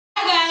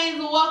guys,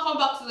 welcome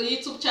back to the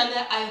YouTube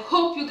channel. I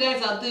hope you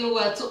guys are doing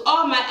well. To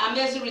all my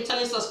amazing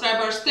returning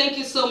subscribers, thank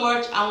you so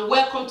much and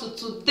welcome to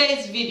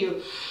today's video.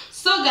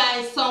 So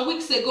guys, a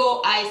week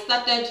ago I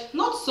started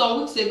I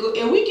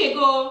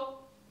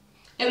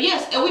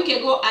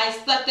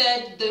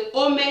started the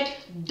Omad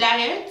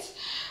diet.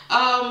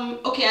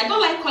 Okay, I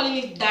don't like calling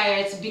it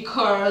diet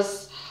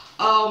because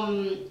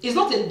it's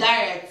not a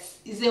diet,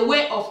 it's a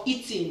way of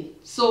eating.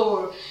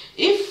 So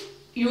if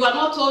you are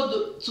not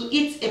told to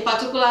eat a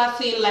particular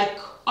thing, like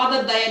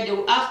other diet, they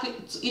will ask you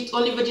to eat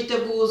only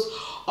vegetables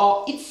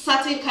or eat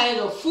certain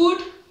kind of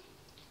food,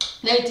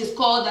 then it is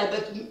called that.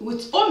 But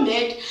with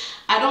Omad,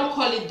 I don't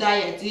call it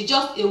diet, it's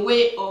just a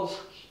way of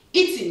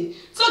eating.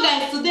 So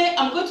guys, today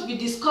I'm going to be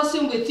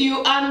discussing with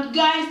you, and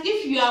guys,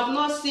 if you have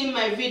not seen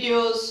my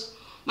videos,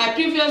 my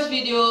previous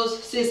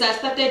videos since I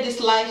started this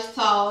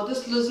lifestyle,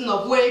 this losing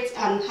of weight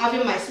and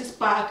having my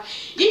six-pack,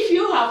 if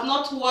you have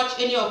not watched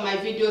any of my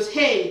videos,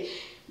 hey,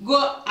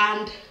 go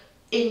and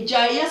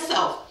enjoy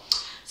yourself.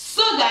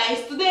 So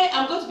guys, today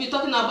I'm going to be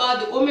talking about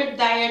the Omad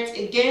diet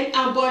again,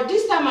 but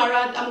this time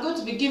around I'm going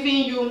to be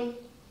giving you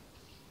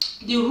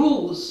the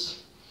rules.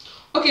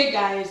 Okay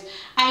guys,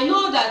 I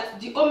know that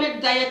the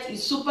Omad diet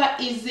is super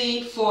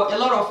easy for a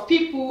lot of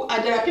people,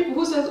 and there are people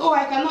who says, oh,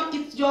 I cannot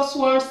eat just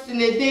once in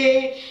a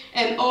day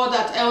and all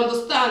that. I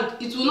understand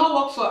it will not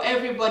work for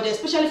everybody,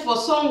 especially for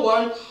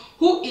someone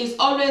who is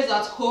always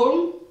at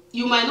home.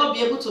 You might not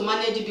be able to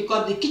manage it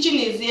because the kitchen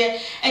is here,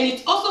 and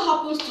it also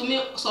happens to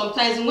me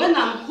sometimes when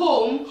I'm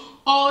home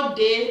all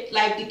day,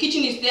 like the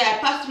kitchen is there, I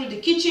pass through the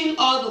kitchen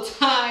all the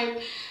time.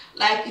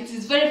 Like it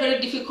is very, very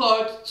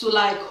difficult to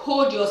like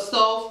hold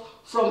yourself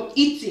from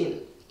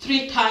eating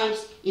 3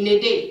 times in a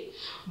day.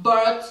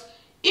 But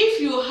if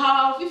you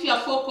are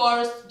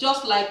focused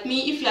just like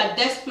me, if you are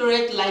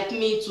desperate like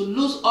me to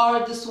lose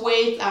all this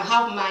weight and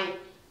have my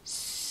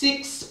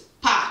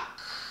 6-pack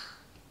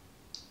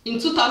in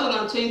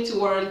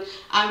 2021,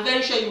 I'm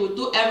very sure you will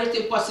do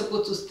everything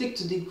possible to stick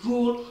to the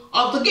rule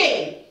of the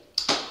game.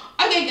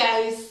 Okay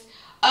guys,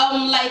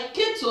 like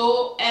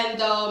keto and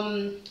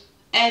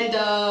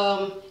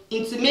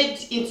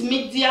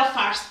intermediate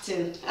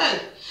fasting,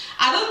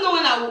 I don't know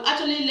when I will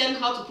actually learn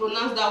how to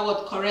pronounce that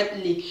word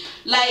correctly.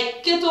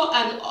 Like keto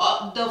and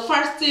the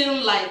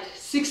fasting, like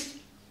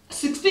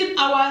 16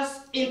 hours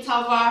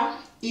interval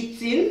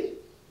eating,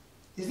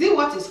 is it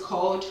what it's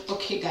called?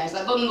 Okay guys,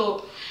 I don't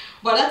know,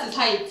 but that is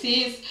how it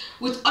is.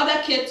 With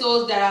other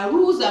ketos, there are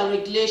rules and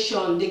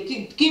regulations.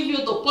 They give you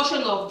the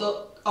portion of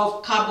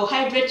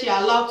carbohydrate you're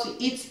allowed to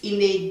eat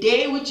in a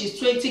day, which is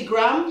 20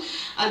 grams,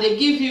 and they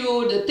give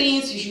you the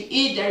things you should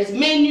eat. There is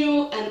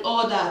menu and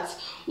all that.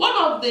 One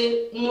of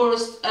the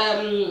most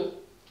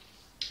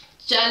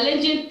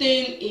challenging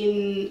thing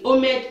in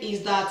Omad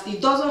is that it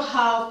doesn't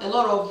have a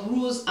lot of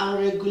rules and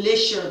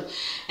regulation,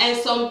 and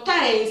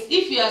sometimes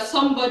if you are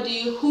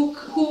somebody who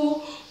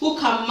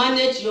can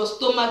manage your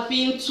stomach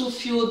being too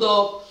filled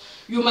up,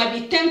 you might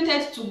be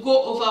tempted to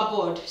go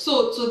overboard.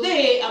 So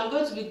today I'm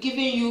going to be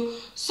giving you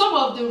some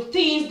of the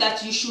things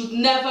that you should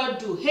never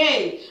do.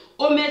 Hey,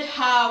 Omad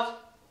has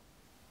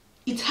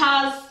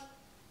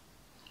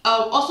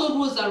also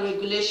rules and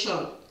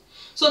regulation.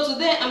 So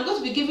today I'm going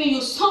to be giving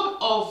you some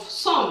of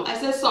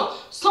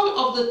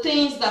the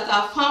things that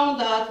I found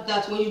out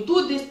that when you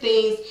do these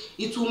things,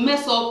 it will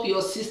mess up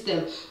your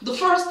system. The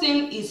first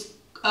thing is,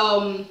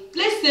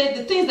 let's say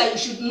the things that you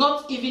should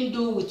not even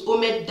do with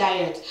Omad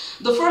diet.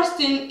 The first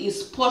thing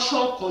is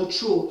portion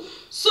control.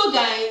 So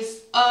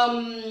guys,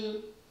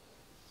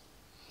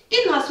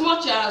 in as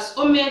much as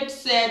Omad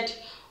said,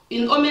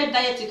 in Omad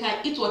diet you can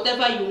eat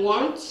whatever you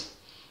want,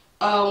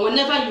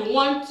 whenever you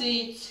want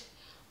it,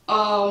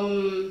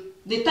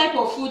 the type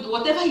of food,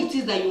 whatever it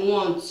is that you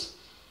want,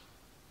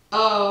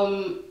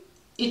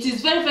 it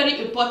is very,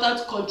 very important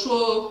to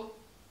control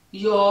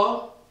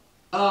your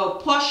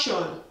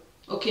portion.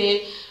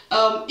 Okay,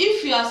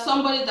 if you are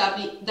somebody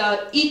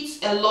that eats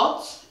a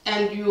lot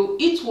and you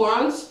eat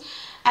once,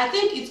 I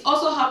think it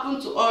also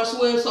happened to us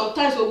where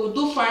sometimes when we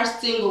do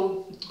fasting,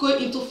 we'll go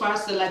into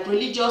fasting, like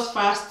religious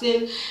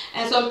fasting,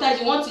 and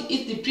sometimes you want to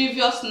eat the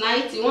previous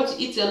night, you want to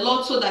eat a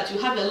lot so that you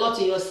have a lot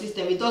in your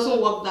system. It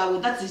doesn't work that way.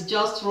 That is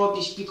just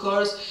rubbish,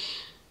 because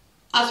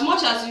as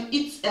much as you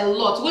eat a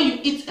lot, when you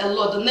eat a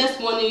lot, the next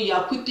morning you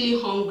are quickly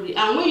hungry,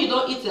 and when you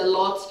don't eat a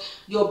lot,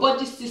 your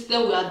body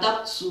system will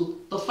adapt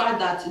to the fact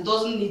that it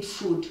doesn't need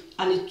food,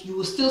 and you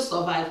will still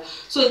survive.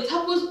 So it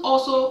happens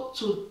also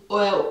to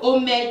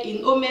Omad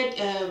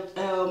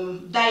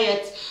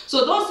diet.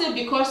 So don't say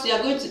because you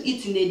are going to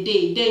eat in a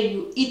day, then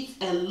you eat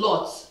a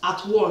lot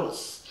at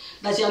once,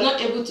 that you are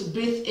not able to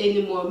breathe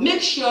anymore.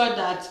 Make sure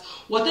that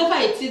whatever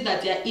it is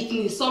that you are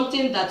eating is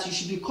something that you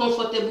should be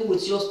comfortable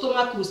with. Your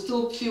stomach will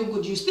still feel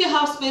good. You still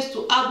have space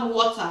to add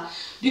water,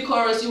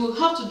 because you will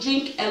have to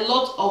drink a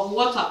lot of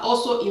water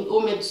also in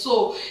Omad.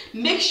 So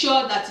make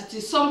sure that it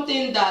is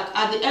something that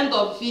at the end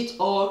of it,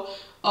 or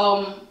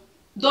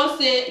don't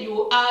say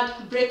you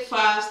add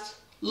breakfast,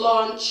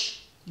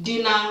 lunch,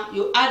 dinner,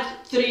 you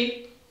add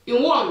 3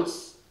 in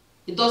once.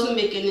 It doesn't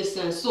make any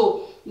sense.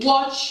 So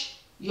watch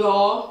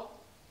your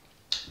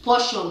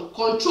portion.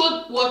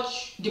 Control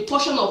the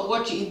portion of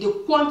what you eat. The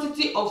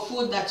quantity of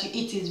food that you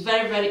eat is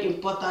very, very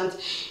important.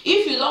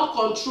 If you don't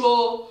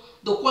control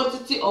the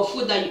quantity of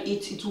food that you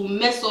eat, it will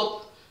mess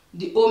up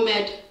the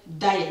Omed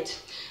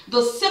diet.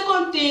 The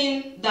second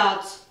thing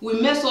that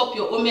will mess up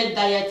your Omed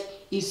diet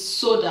is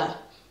soda.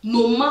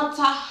 No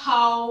matter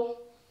how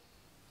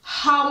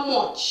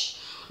much,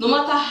 no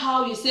matter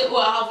how you say,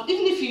 oh,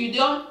 even if you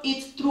don't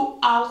eat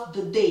throughout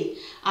the day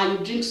and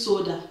you drink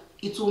soda,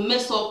 it will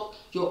mess up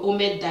your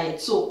Omed diet.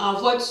 So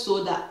avoid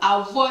soda.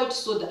 Avoid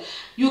soda.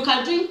 You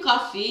can drink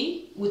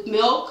coffee with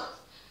milk.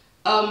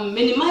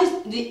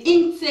 Minimize the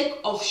intake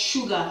of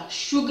sugar.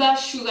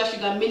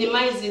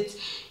 Minimize it.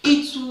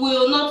 It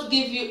will not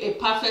give you a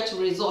perfect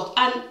result.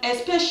 And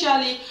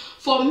especially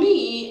for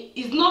me,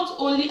 it's not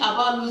only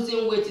about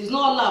losing weight. It's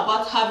not all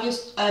about having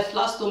a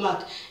flat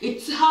stomach.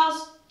 It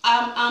has.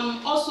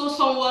 I'm also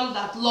someone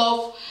that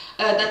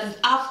that is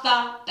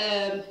after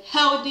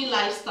healthy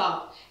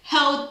lifestyle,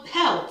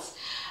 health.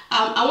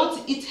 I want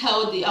to eat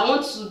healthy. I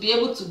want to be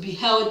able to be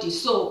healthy.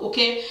 So,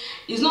 okay,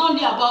 it's not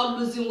only about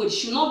losing weight. It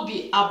should not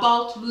be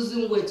about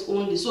losing weight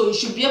only. So you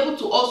should be able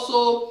to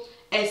also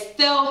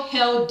stay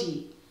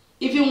healthy,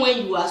 even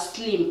when you are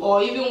slim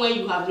or even when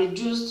you have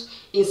reduced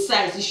in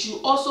size. You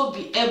should also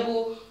be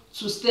able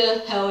to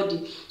stay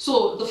healthy.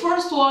 So the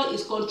first one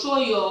is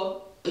control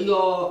your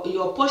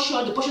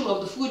portion, the portion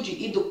of the food you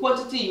eat, the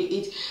quantity you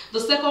eat. The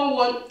second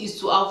one is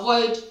to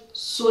avoid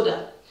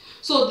soda.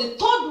 So the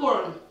third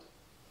one,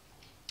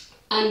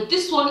 and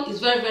this one is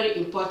very, very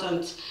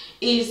important,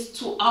 is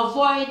to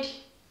avoid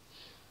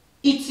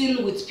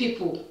eating with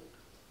people.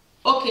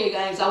 Okay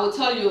guys, I will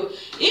tell you,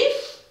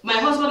 if my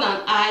husband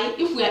and I,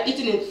 if we are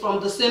eating it from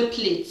the same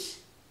plate,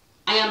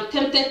 I am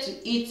tempted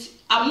to eat.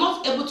 I'm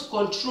not able to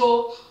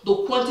control the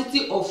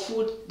quantity of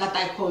food that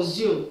I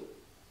consume.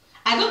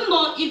 I don't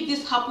know if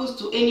this happens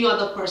to any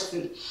other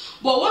person,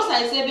 but once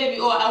I say, baby,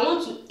 oh, I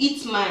want to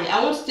eat mine,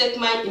 I want to take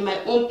mine in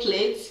my own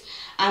plate,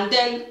 and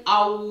then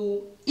I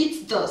will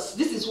eat this.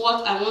 This is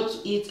what I want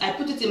to eat. I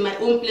put it in my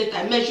own plate,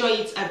 I measure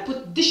it, I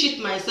dish it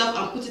myself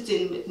and put it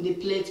in the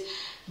plate.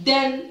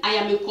 Then I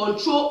am in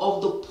control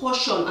of the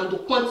portion and the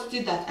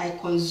quantity that I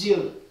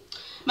consume.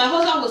 My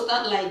husband will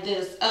start like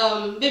this,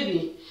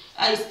 baby,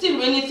 I still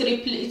remaining 3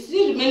 plates,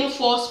 still remaining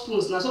 4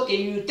 spoons. Now, okay,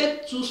 you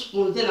take 2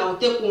 spoons, then I will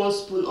take 1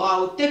 spoon, or I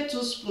will take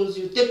 2 spoons,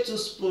 you take 2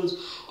 spoons,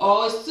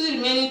 or still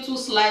remaining 2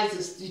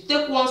 slices, you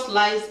take 1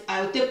 slice,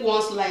 I will take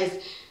 1 slice.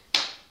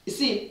 You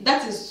see,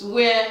 that is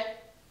where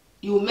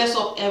you mess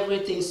up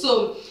everything.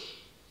 So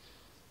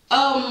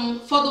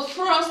for the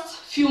first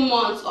few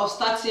months of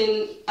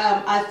starting,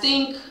 I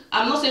think,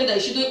 I'm not saying that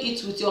you shouldn't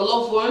eat with your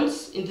loved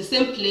ones in the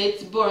same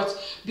plate, but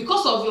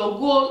because of your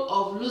goal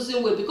of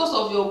losing weight, because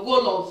of your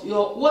goal of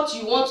what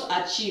you want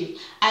to achieve,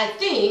 I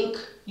think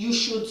you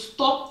should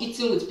stop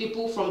eating with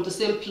people from the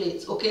same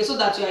plate, okay, so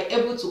that you are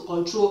able to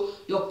control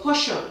your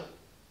portion.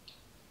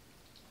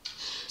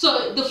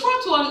 So the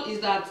first one is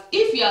that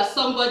if you are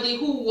somebody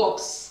who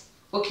works,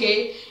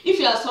 okay, if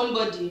you are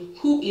somebody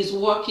who is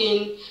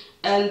working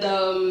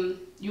and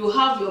you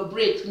have your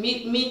break,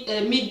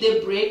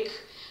 midday break,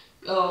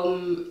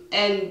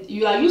 and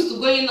you are used to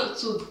going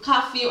to the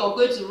cafe or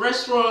going to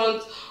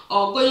restaurants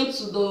or going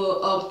to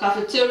the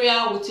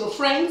cafeteria with your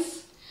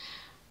friends,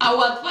 I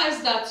would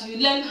advise that you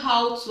learn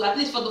how to, at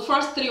least for the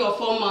first 3 or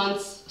 4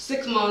 months,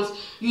 6 months,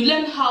 you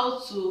learn how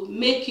to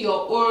make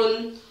your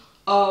own,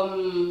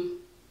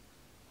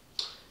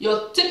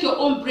 take your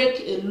own break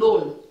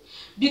alone.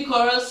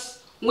 Because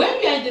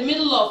when you are in the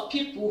middle of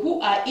people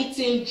who are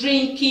eating,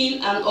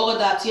 drinking and all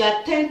that, you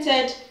are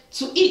tempted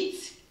to eat.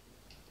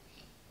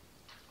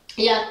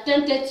 You are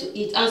tempted to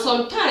eat. And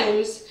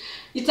sometimes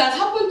it has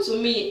happened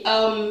to me.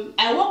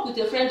 I work with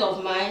a friend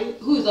of mine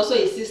who is also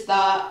a sister.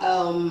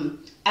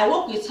 I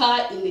work with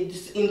her in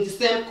the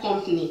same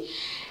company.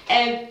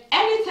 And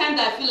anytime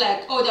that I feel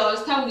like, oh, there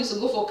was time we used to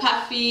go for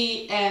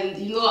coffee, and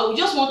you know, we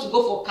just want to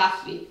go for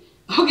coffee.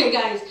 Okay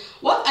guys,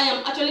 what I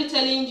am actually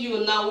telling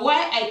you now,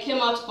 why I came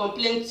out to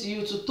complain to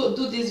you to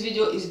do this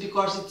video, is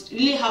because it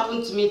really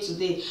happened to me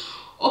today.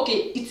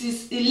 Okay, it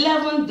is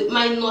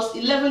minus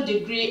 11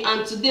 degrees,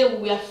 and today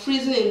we are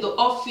freezing in the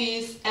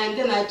office. And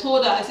then I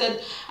told her,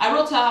 I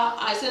wrote her,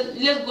 I said,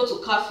 let's go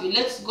to coffee,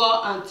 let's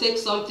go and take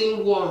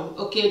something warm.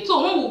 Okay,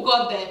 so when we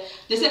got there,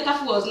 they said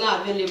coffee was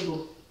not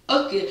available.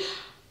 Okay,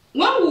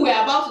 when we were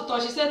about to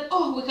touch, she said,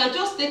 oh, we can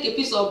just take a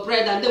piece of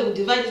bread and then we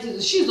divide it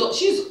into, she's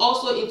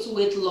also into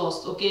weight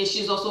loss, okay,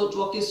 she's also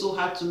working so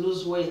hard to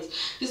lose weight.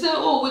 She said,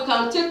 oh, we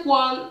can take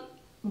one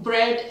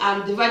bread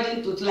and divide it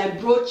into, like,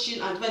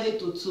 broaching and divide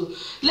it into 2.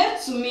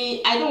 Left to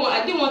me, I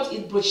didn't want to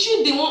eat broach.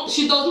 She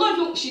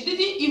didn't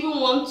even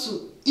want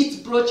to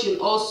eat broaching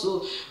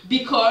also,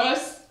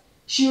 because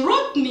she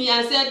wrote me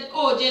and said,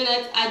 oh,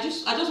 Janet, I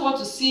just want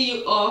to see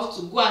you off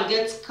to go and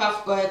get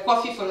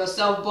coffee for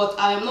yourself, but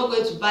I am not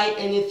going to buy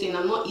anything,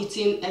 I'm not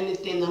eating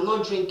anything, I'm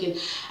not drinking.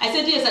 I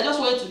said, yes, I just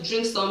wanted to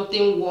drink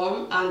something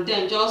warm and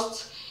then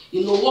just,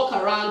 you know, walk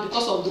around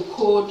because of the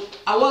cold.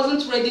 I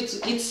wasn't ready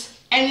to eat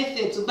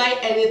anything, to buy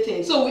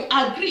anything. So we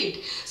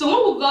agreed. So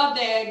when we got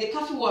there, the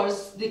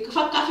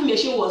coffee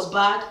machine was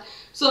bad.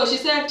 So she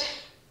said,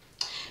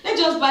 let's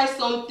just buy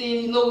something,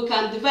 you know, we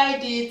can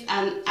divide it.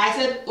 And I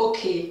said,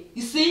 okay.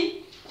 You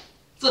see,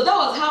 so that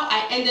was how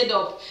I ended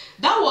up.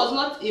 That was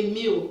not a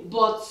meal,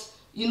 but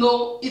you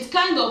know, it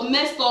kind of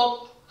messed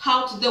up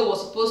how today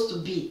was supposed to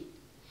be.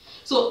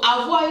 So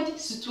avoid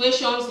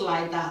situations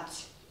like that.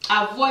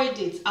 Avoid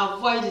it,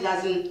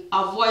 as in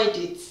avoid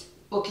it.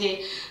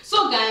 Okay,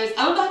 so guys,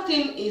 another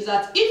thing is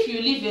that if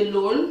you live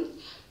alone,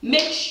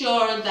 make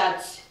sure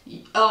that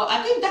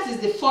I think that is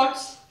the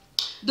fourth.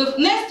 The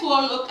next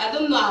one, I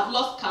don't know, I've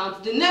lost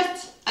count. The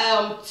next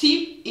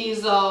tip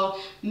is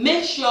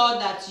make sure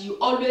that you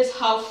always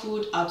have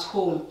food at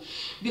home,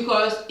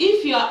 because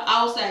if you are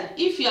outside,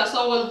 if you are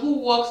someone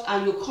who works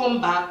and you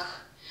come back,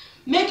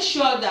 make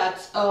sure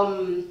that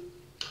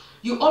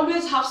you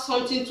always have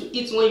something to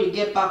eat when you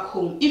get back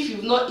home if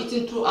you've not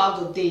eaten throughout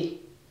the day.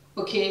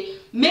 Okay,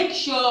 make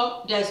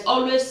sure there's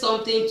always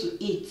something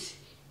to eat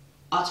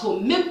at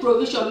home. Make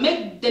provision,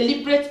 make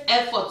deliberate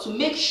effort to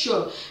make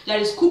sure there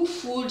is cooked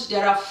food,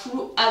 there are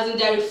fruit, as in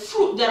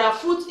there are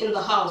fruits in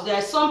the house, there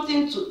is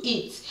something to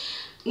eat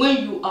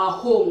when you are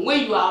home,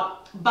 when you are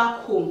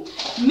back home.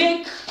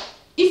 Make,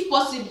 if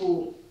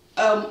possible,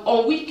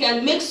 on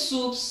weekend, make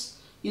soups,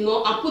 you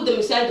know, and put them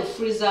inside the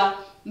freezer.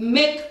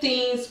 Make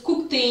things,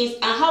 cook things,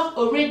 and have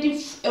already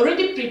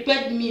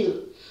prepared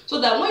meal,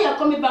 so that when you're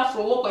coming back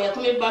from work or you're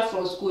coming back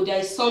from school, there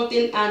is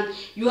something, and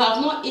you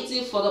have not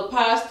eaten for the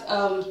past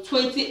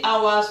 20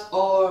 hours,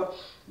 or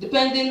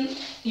depending,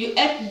 you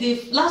ate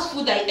the last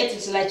food I ate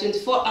is like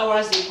 24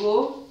 hours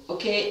ago,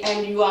 okay,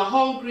 and you are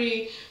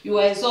hungry, you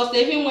are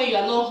exhausted. Even when you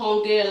are not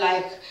hungry,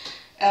 like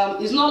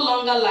it's no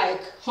longer like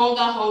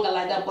hunger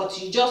like that,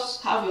 but you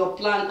just have your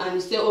plan and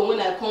you say, oh, when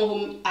I come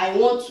home I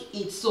want to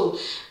eat. So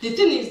the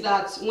thing is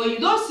that when you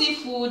don't see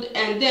food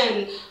and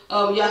then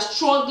you are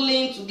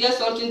struggling to get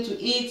something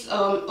to eat,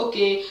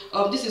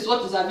 this is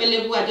what is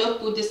available, I just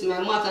put this in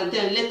my mouth, and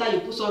then later you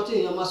put something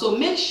in your mouth. So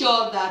make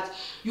sure that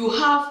you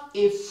have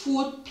a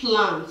food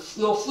plan,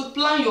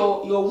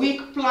 your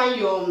week plan,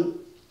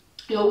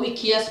 your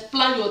week, yes,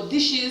 plan your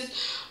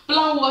dishes,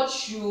 plan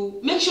what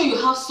you, make sure you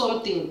have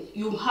something,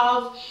 you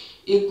have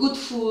a good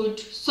food,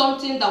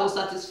 something that will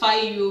satisfy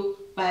you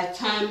by the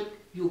time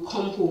you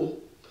come home.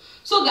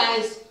 So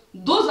guys,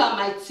 those are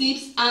my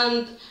tips.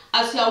 And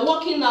as you are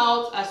working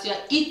out, as you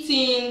are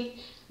eating,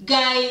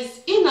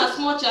 guys, in as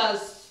much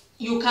as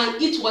you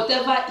can eat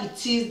whatever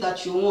it is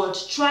that you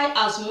want, try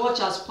as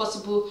much as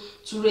possible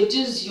to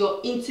reduce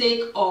your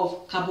intake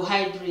of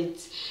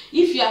carbohydrates.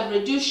 If you have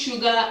reduced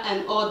sugar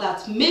and all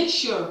that, make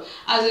sure,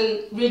 as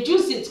in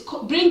reduce it,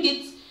 bring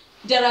it.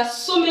 There are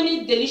so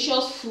many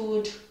delicious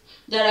food,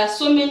 there are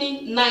so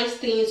many nice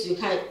things you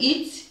can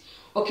eat.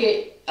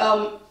 Okay,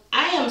 I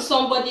am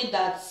somebody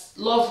that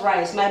love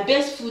rice. My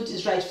best food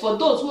is rice. For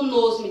those who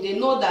knows me, they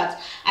know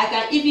that I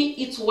can even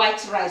eat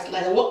white rice.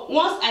 Like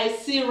once I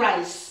see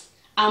rice,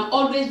 I'm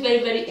always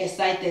very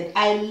excited.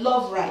 I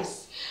love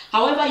rice.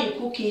 However you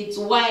cook it,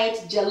 white,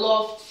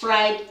 jollof,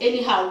 fried,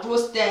 anyhow,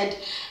 roasted,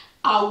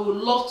 I would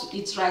love to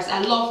eat rice.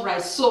 I love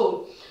rice.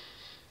 So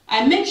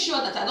I make sure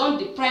that I don't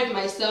deprive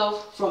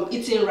myself from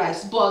eating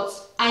rice, but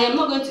I am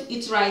not going to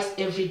eat rice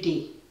every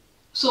day.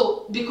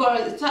 So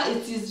because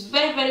it is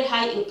very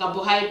high in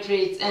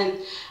carbohydrates, and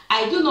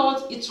I do not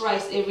want to eat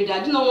rice every day.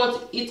 I do not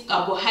want to eat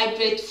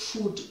carbohydrate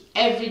food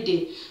every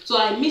day. So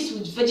I mix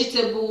with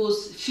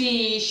vegetables,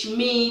 fish,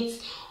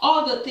 meat,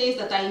 all the things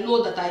that I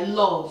know that I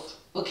love.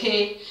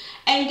 Okay,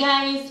 and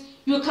guys,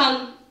 you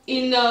can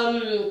in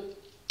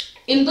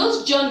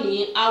this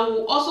journey, I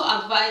will also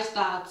advise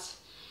that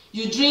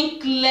you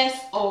drink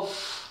less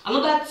of,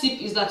 another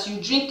tip is that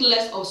you drink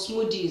less of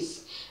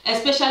smoothies,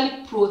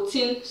 especially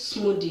protein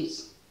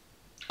smoothies.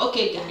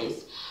 Okay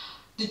guys,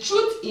 the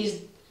truth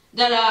is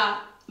there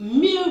are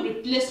meal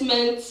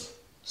replacement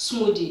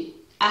smoothie.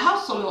 I have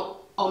some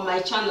on my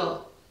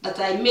channel that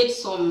I made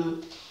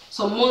some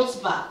months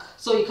back,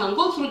 so you can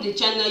go through the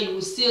channel, you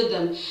will see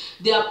them.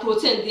 They are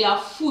protein, they are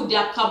food, they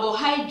are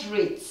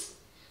carbohydrates,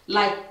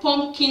 like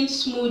pumpkin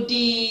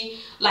smoothie,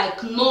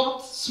 like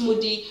nut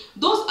smoothie.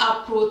 Those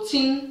are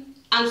protein,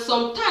 and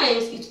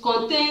sometimes it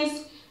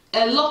contains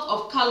a lot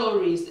of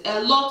calories,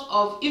 a lot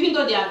of, even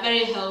though they are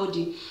very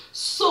healthy.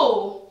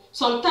 So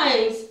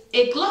sometimes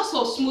a glass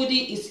of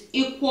smoothie is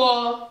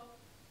equal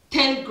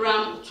 10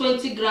 gram,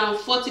 20 gram,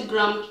 40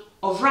 gram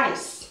of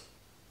rice.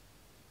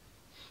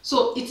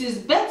 So it is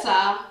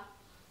better,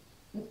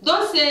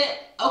 don't say,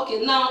 okay,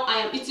 now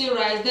I am eating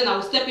rice, then I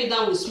will step it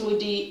down with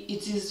smoothie.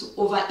 It is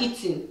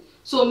overeating.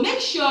 So make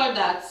sure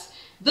that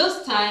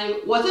this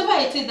time, whatever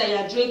it is that you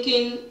are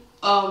drinking,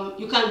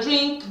 you can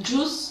drink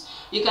juice,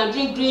 you can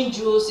drink green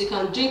juice, you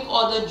can drink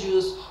other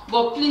juice,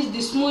 but please, the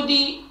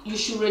smoothie, you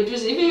should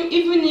reduce it.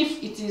 Even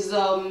if it is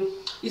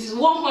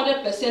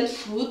 100%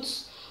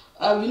 fruit,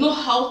 you know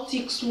how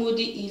thick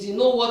smoothie is, you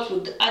know what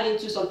would add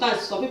into it.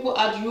 Sometimes some people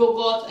add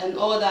yogurt and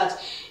all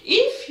that.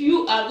 If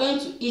you are going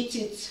to eat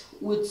it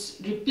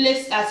with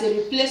as a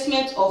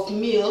replacement of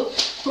meal,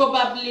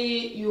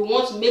 probably you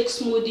want to make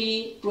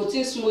smoothie,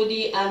 protein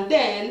smoothie, and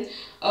then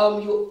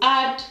you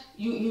add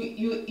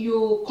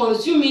you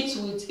consume it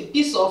with a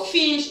piece of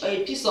fish or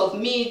a piece of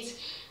meat.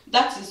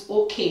 That is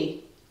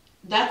okay.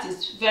 That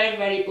is very,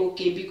 very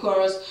okay,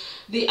 because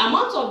the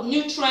amount of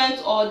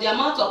nutrients or the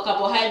amount of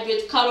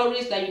carbohydrate,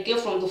 calories that you get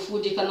from the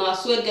food, you can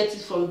as well get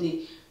it from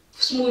the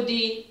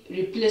smoothie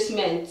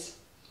replacement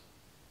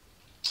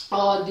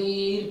or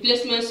the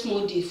replacement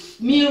smoothie,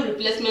 meal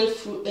replacement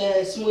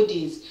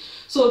smoothies.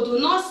 So do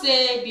not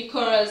say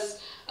because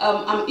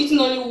I'm eating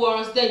only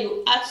once, then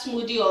you add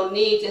smoothie on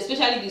it,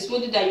 especially the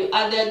smoothie that you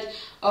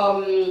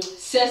added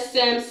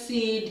sesame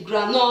seed,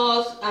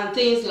 granules and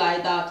things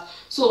like that.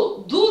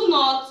 So do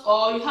not,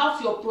 or you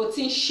have your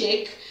protein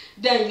shake,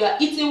 then you are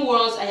eating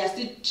once and you're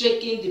still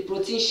drinking the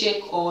protein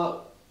shake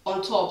or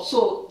on top.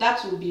 So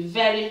that will be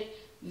very,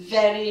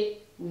 very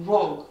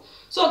wrong.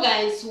 So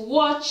guys,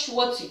 watch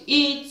what you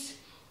eat.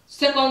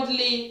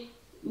 Secondly,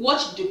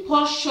 watch the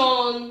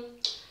portion.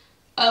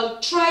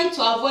 Try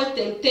to avoid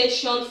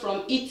temptation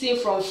from eating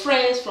from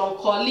friends, from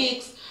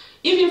colleagues,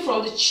 even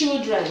from the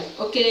children.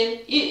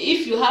 Okay,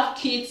 if you have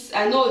kids,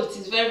 I know it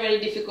is very, very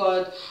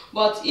difficult,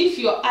 but if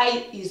your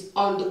eye is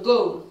on the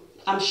goal,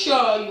 I'm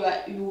sure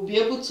you will be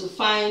able to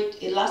find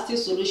a lasting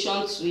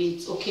solution to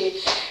it. Okay,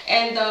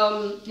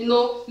 and you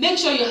know, make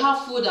sure you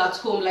have food at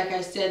home. Like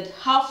I said,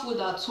 have food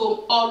at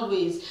home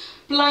always.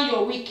 Plan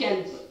your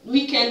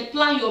weekend,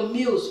 plan your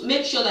meals.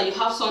 Make sure that you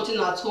have something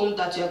at home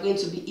that you are going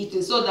to be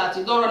eating, so that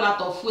you don't run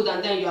out of food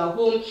and then you are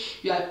home,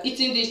 you are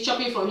eating this,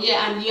 chopping from here,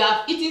 and you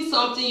have eaten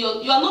something, you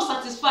are not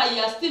satisfied,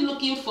 you are still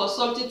looking for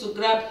something to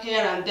grab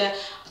here and there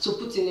to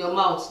put in your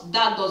mouth.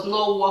 That does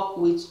not work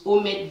with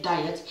Omad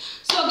diet.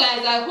 So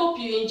guys, I hope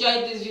you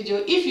enjoyed this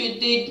video. If you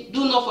did,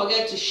 do not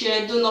forget to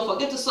share, do not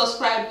forget to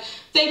subscribe.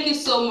 Thank you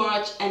so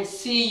much, and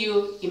see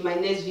you in my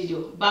next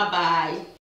video. Bye bye.